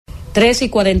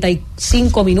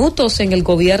3:45 en el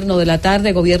gobierno de la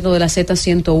tarde, gobierno de la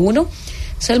Z101.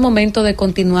 Es el momento de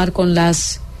continuar con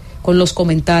los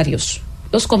comentarios.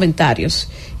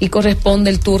 Y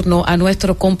corresponde el turno a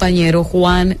nuestro compañero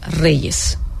Juan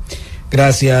Reyes.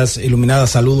 Gracias, Iluminada.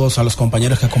 Saludos a los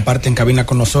compañeros que comparten cabina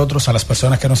con nosotros, a las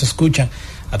personas que nos escuchan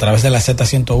a través de la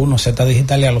Z101, Z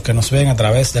Digital, y a los que nos ven a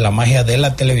través de la magia de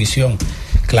la televisión,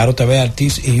 Claro TV,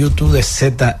 Altiz y YouTube de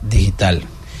Z Digital.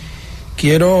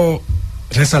 Quiero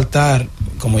resaltar,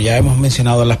 como ya hemos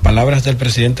mencionado, las palabras del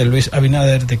presidente Luis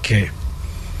Abinader de que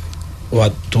o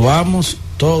actuamos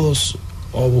todos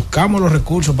o buscamos los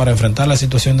recursos para enfrentar la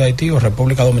situación de Haití, o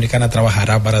República Dominicana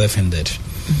trabajará para defenderse.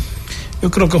 Yo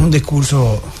creo que es un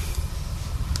discurso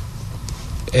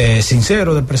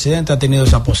sincero del presidente, ha tenido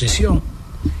esa posición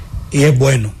y es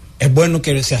bueno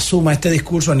que se asuma este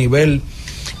discurso a nivel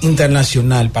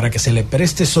internacional para que se le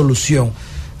preste solución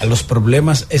a los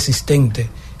problemas existentes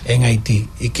en Haití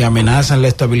y que amenazan la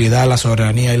estabilidad, la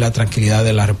soberanía y la tranquilidad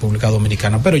de la República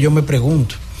Dominicana. Pero yo me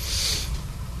pregunto,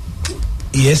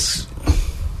 gracias,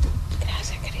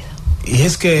 querido. Y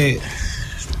es que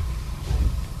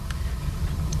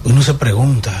uno se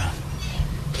pregunta,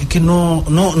 es que no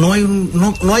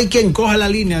hay quien coja la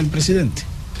línea del presidente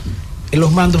en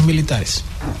los mandos militares,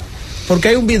 porque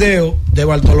hay un video de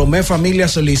Bartolomé Familia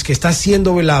Solís que está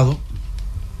siendo velado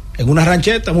en una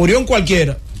rancheta, murió en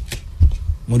cualquiera,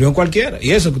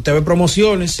 y eso que usted ve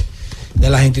promociones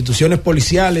de las instituciones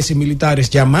policiales y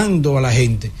militares llamando a la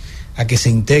gente a que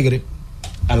se integre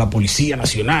a la Policía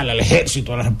Nacional, al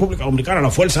Ejército, a la República Dominicana, a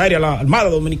la Fuerza Aérea, a la Armada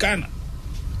Dominicana.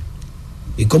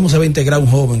 ¿Y cómo se va a integrar un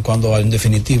joven cuando, en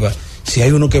definitiva, si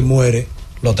hay uno que muere,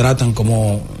 lo tratan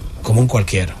como un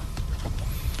cualquiera?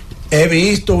 He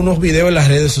visto unos videos en las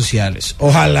redes sociales.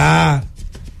 Ojalá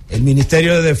el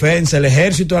Ministerio de Defensa, el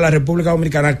Ejército de la República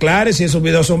Dominicana aclare si esos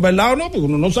videos son verdad o no, porque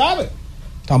uno no sabe,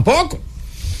 tampoco.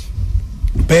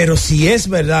 Pero si es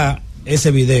verdad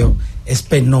ese video, es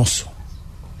penoso.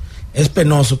 Es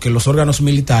penoso que los órganos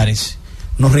militares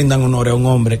no rindan honor a un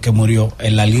hombre que murió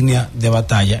en la línea de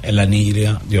batalla, en la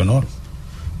línea de honor.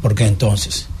 Porque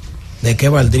entonces, ¿de qué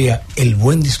valdría el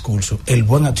buen discurso, el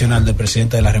buen accionar del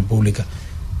presidente de la República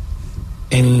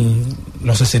en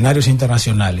los escenarios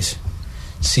internacionales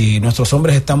si nuestros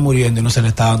hombres están muriendo y no se les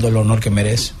está dando el honor que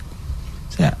merece?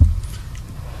 O sea,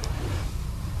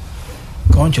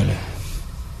 cónchale,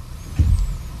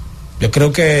 yo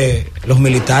creo que los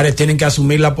militares tienen que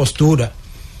asumir la postura.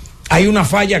 Hay una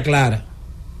falla clara.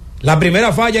 La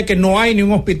primera falla es que no hay ni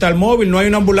un hospital móvil, no hay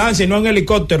una ambulancia y no hay un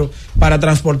helicóptero para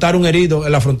transportar un herido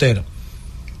en la frontera.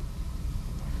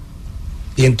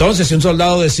 Y entonces, si un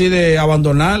soldado decide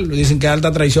abandonar, le dicen que es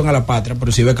alta traición a la patria,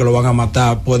 pero si ve que lo van a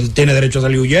matar, pues tiene derecho a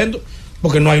salir huyendo,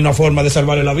 porque no hay una forma de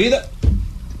salvarle la vida.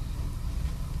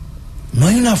 No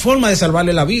hay una forma de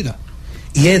salvarle la vida.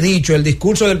 Y he dicho, el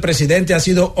discurso del presidente ha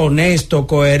sido honesto,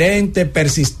 coherente,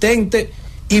 persistente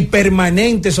y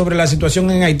permanente sobre la situación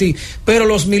en Haití, pero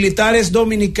los militares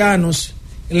dominicanos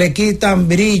le quitan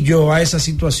brillo a esa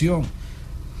situación.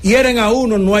 Hieren a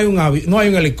uno, no hay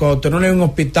un helicóptero, no hay un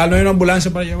hospital, no hay una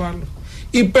ambulancia para llevarlo.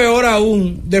 Y peor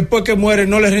aún, después que muere,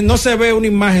 no se ve una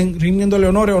imagen rindiéndole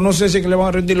honores, o no sé si que le van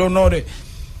a rendir honores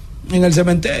en el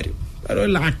cementerio, pero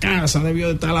en la casa debió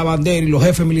de estar la bandera y los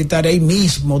jefes militares ahí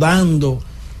mismo dando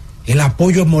el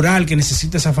apoyo moral que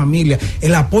necesita esa familia,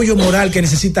 el apoyo moral que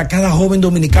necesita cada joven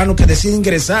dominicano que decide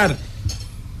ingresar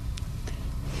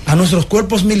a nuestros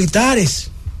cuerpos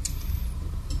militares.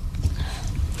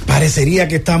 Parecería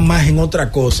que están más en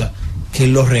otra cosa que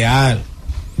en lo real.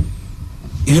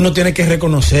 Y uno tiene que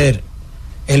reconocer,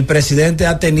 el presidente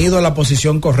ha tenido la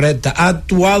posición correcta, ha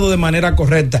actuado de manera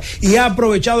correcta y ha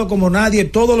aprovechado como nadie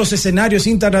todos los escenarios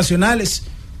internacionales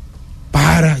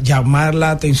para llamar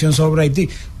la atención sobre Haití.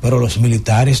 Pero los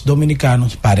militares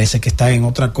dominicanos parece que están en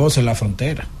otra cosa en la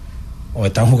frontera. O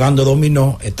están jugando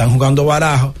dominó, están jugando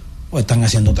barajo, o están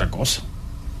haciendo otra cosa.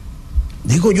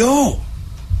 Digo yo,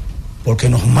 porque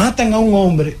nos matan a un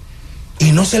hombre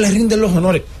y no se le rinden los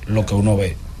honores, lo que uno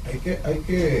ve.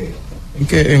 Hay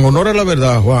que en honor a la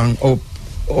verdad, Juan,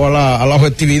 o a la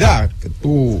objetividad que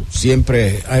tú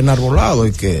siempre has enarbolado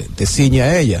y que te ciñe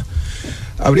a ella,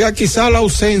 habría quizá la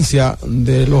ausencia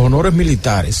de los honores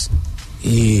militares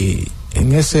y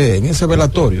en ese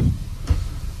velatorio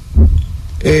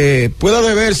pueda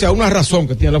deberse a una razón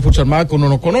que tiene la Fuerza Armada que uno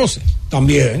no conoce.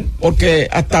 También. Porque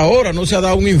hasta ahora no se ha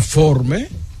dado un informe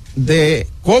de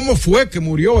cómo fue que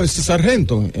murió ese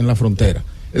sargento en la frontera.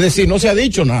 Es decir, no se ha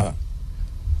dicho nada.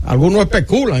 Algunos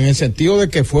especulan en el sentido de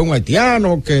que fue un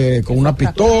haitiano, que con una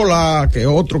pistola, que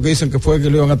otros que dicen que fue que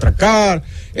lo iban a atracar.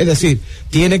 Es decir,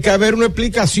 tiene que haber una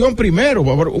explicación primero,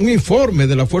 un informe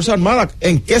de la Fuerza Armada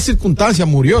en qué circunstancias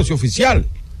murió ese oficial,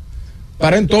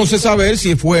 para entonces saber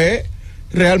si fue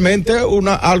realmente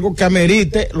algo que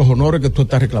amerite los honores que tú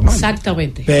estás reclamando.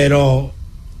 Exactamente. Pero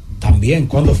también,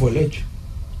 ¿cuándo fue el hecho?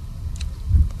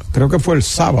 Creo que fue el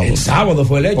sábado. El sábado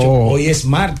fue el hecho. Hoy es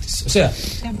martes. O sea,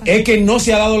 es que no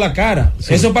se ha dado la cara.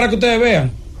 Sí. Eso para que ustedes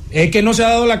vean. Es que no se ha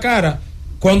dado la cara.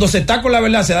 Cuando se está con la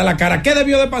verdad, se da la cara. ¿Qué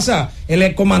debió de pasar?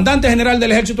 El comandante general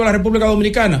del Ejército de la República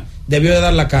Dominicana debió de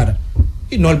dar la cara.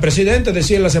 Y no el presidente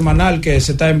decía en la semanal que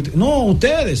se está... No,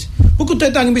 ustedes. Porque ustedes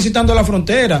están visitando la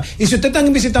frontera. Y si ustedes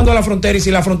están visitando la frontera y si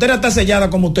la frontera está sellada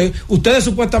como ustedes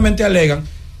supuestamente alegan,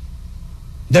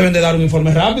 deben de dar un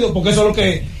informe rápido, porque eso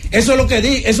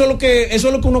es lo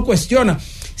que uno cuestiona.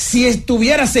 Si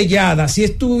estuviera sellada, si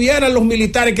estuvieran los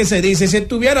militares que se dice, si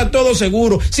estuviera todo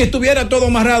seguro, si estuviera todo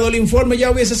amarrado, el informe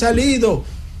ya hubiese salido.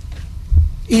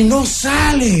 Y no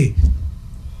sale.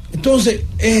 Entonces,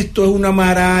 esto es una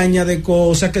maraña de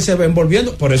cosas que se ven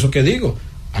volviendo. Por eso que digo,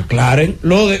 aclaren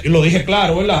lo dije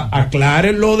claro, ¿verdad?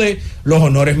 Aclaren lo de los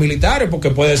honores militares,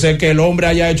 porque puede ser que el hombre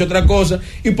haya hecho otra cosa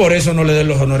y por eso no le den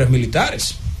los honores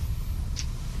militares.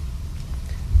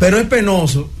 Pero es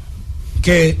penoso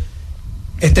que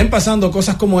estén pasando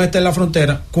cosas como esta en la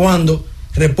frontera cuando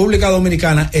República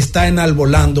Dominicana está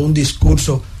enarbolando un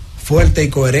discurso fuerte y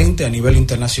coherente a nivel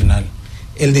internacional.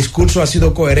 El discurso ha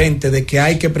sido coherente de que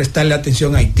hay que prestarle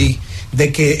atención a Haití,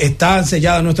 de que está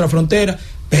sellada nuestra frontera,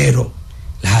 pero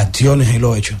las acciones y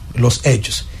los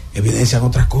hechos evidencian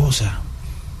otras cosas.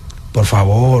 Por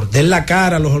favor, den la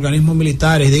cara a los organismos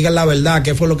militares y digan la verdad,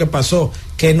 qué fue lo que pasó,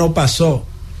 qué no pasó.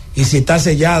 Y si está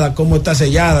sellada, cómo está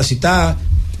sellada, si está...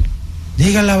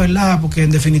 Digan la verdad, porque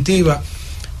en definitiva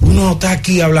uno está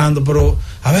aquí hablando, pero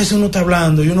a veces uno está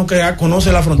hablando y uno que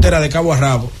conoce la frontera de cabo a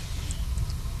rabo,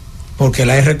 porque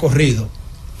la he recorrido.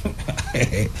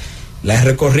 La he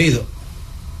recorrido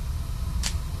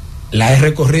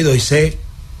y sé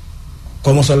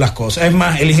cómo son las cosas. Es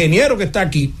más, el ingeniero que está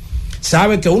aquí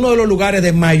sabe que uno de los lugares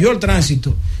de mayor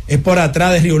tránsito es por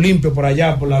atrás de Río Limpio, por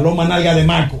allá, por la Loma Nalga de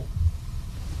Maco.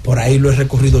 Por ahí lo he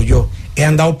recorrido yo. He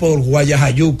andado por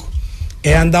Guayajayuco,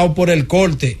 he andado por El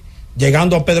Corte,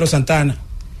 llegando a Pedro Santana.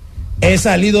 He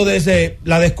salido desde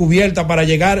la Descubierta para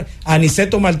llegar a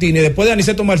Aniceto Martínez, después de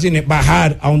Aniceto Martínez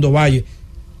bajar a Hondo Valle.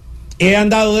 He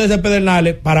andado desde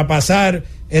Pedernales para pasar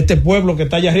este pueblo que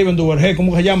está allá arriba en Duvergé,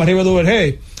 ¿cómo se llama? Arriba de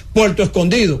Duvergé, Puerto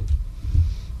Escondido.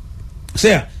 O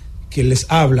sea, quien les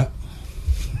habla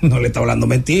no le está hablando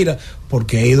mentira,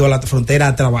 porque he ido a la frontera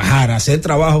a trabajar, a hacer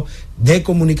trabajo de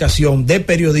comunicación, de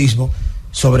periodismo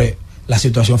sobre la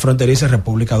situación fronteriza en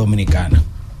República Dominicana.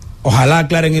 Ojalá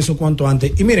aclaren eso cuanto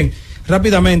antes. Y miren,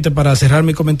 rápidamente para cerrar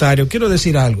mi comentario, quiero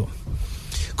decir algo.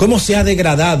 ¿Cómo se ha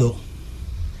degradado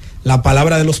la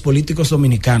palabra de los políticos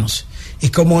dominicanos? Y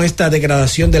cómo esta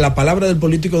degradación de la palabra del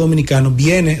político dominicano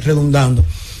viene redundando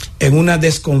en una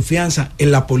desconfianza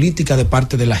en la política de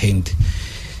parte de la gente.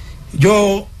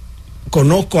 Yo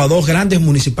conozco a dos grandes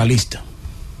municipalistas.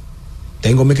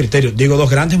 Tengo mi criterio, digo dos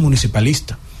grandes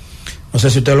municipalistas. No sé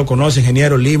si usted lo conoce,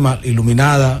 ingeniero Lima,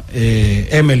 Iluminada,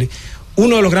 Emily.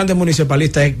 Uno de los grandes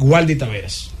municipalistas es Gualdi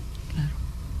Taveras.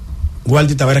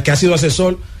 Gualdi Taveras, que ha sido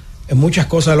asesor en muchas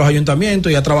cosas de los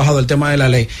ayuntamientos y ha trabajado el tema de la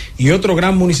ley. Y otro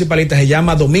gran municipalista se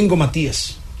llama Domingo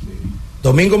Matías.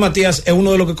 Domingo Matías es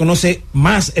uno de los que conoce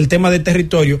más el tema de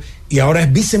territorio y ahora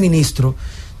es viceministro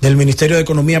del Ministerio de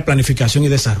Economía, Planificación y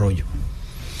Desarrollo.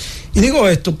 Y digo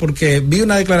esto porque vi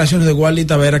unas declaraciones de Gualdi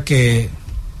Taveras que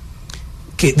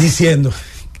diciendo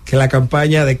que la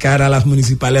campaña de cara a las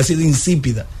municipales ha sido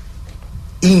insípida.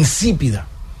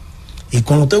 Y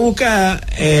cuando usted busca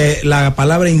la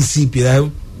palabra insípida, es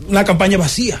una campaña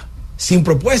vacía, sin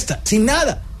propuesta, sin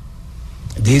nada.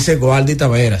 Dice Gualdi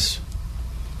Taveras.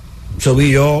 Eso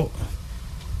vi yo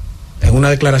en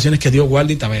unas declaraciones que dio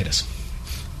Gualdi Taveras.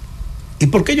 ¿Y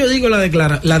por qué yo digo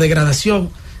la degradación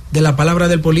de la palabra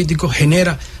del político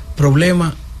genera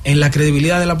problemas en la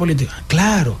credibilidad de la política?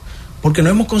 Claro, porque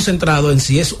nos hemos concentrado en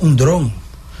si es un dron,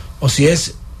 o si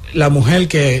es la mujer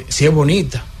que si es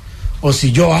bonita, o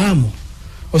si yo amo,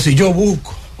 o si yo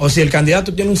busco, o si el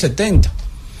candidato tiene un 70.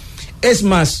 Es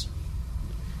más,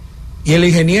 y el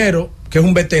ingeniero, que es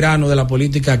un veterano de la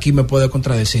política, aquí me puede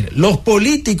contradecir, los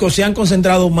políticos se han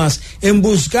concentrado más en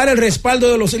buscar el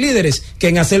respaldo de los líderes que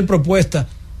en hacer propuestas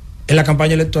en la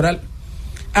campaña electoral.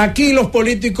 Aquí los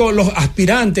políticos, los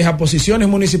aspirantes a posiciones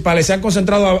municipales se han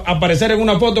concentrado a aparecer en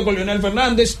una foto con Leonel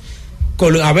Fernández,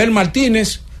 con Abel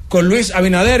Martínez, con Luis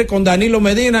Abinader, con Danilo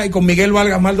Medina y con Miguel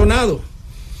Vargas Maldonado.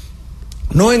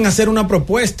 no en hacer una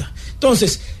propuesta.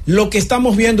 Entonces, lo que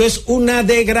estamos viendo es una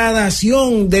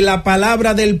degradación de la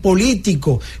palabra del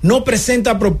político. No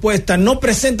presenta propuestas, no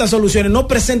presenta soluciones, no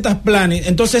presenta planes.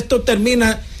 Entonces esto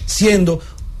termina siendo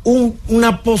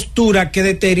una postura que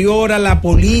deteriora la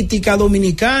política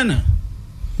dominicana.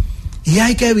 Y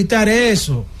hay que evitar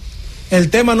eso. El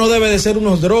tema no debe de ser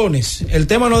unos drones. El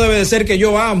tema no debe de ser que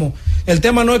yo amo. El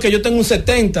tema no es que yo tengo un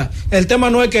 70. El tema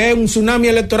no es que hay un tsunami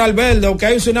electoral verde, o que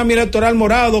hay un tsunami electoral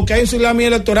morado, o que hay un tsunami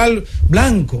electoral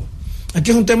blanco.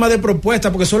 Aquí es un tema de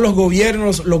propuesta, porque son los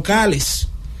gobiernos locales.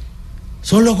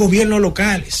 Son los gobiernos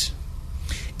locales.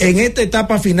 En esta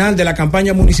etapa final de la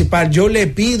campaña municipal, yo le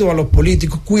pido a los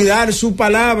políticos cuidar su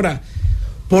palabra,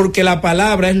 porque la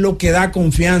palabra es lo que da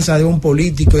confianza de un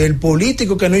político, y el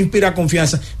político que no inspira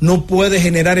confianza no puede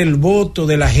generar el voto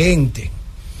de la gente.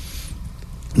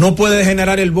 No puede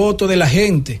generar el voto de la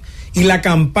gente, y la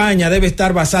campaña debe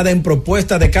estar basada en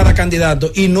propuestas de cada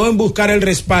candidato y no en buscar el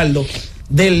respaldo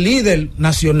del líder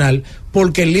nacional,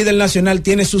 porque el líder nacional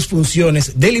tiene sus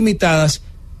funciones delimitadas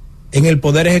en el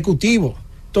Poder Ejecutivo.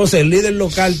 Entonces el líder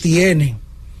local tiene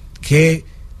que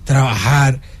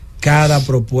trabajar cada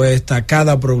propuesta,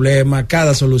 cada problema,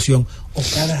 cada solución o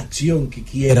cada acción que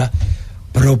quiera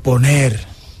proponer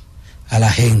a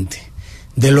la gente.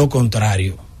 De lo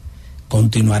contrario,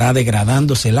 continuará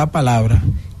degradándose la palabra,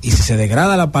 y si se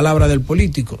degrada la palabra del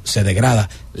político, se degrada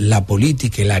la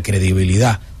política y la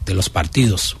credibilidad de los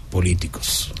partidos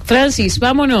políticos. Francis,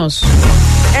 vámonos.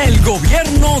 El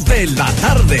gobierno de la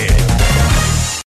tarde.